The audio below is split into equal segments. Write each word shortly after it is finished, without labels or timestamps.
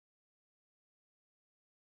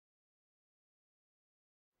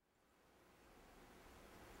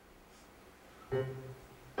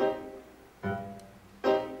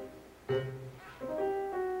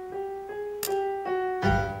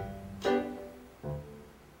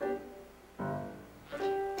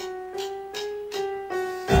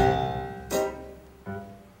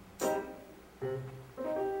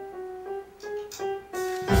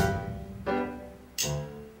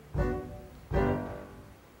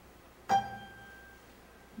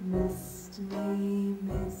me,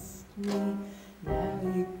 missed me. Now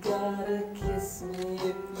you gotta kiss me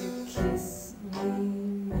if you kiss me,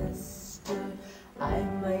 mister. I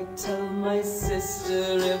might tell my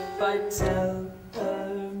sister if I tell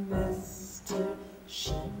her, mister.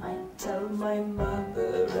 She might tell my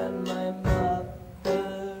mother and my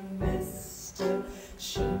mother, mister.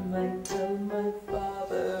 She might tell my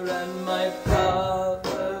father and my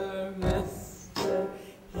father, mister.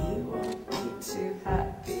 He won't be too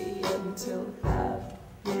happy until half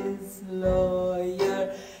his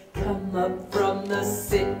lawyer come up from the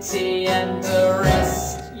city and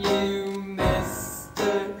arrest you,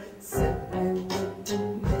 mister. Said I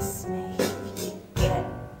wouldn't miss me if you get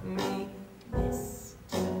me,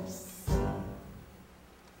 Mr. C.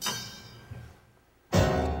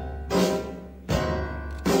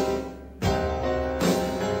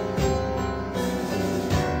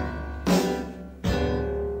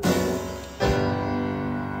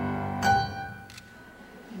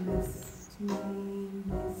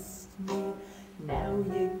 Missed me. Now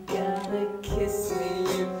you gotta kiss me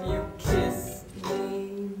if you kiss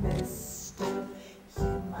me, mister.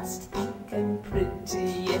 You must think I'm pretty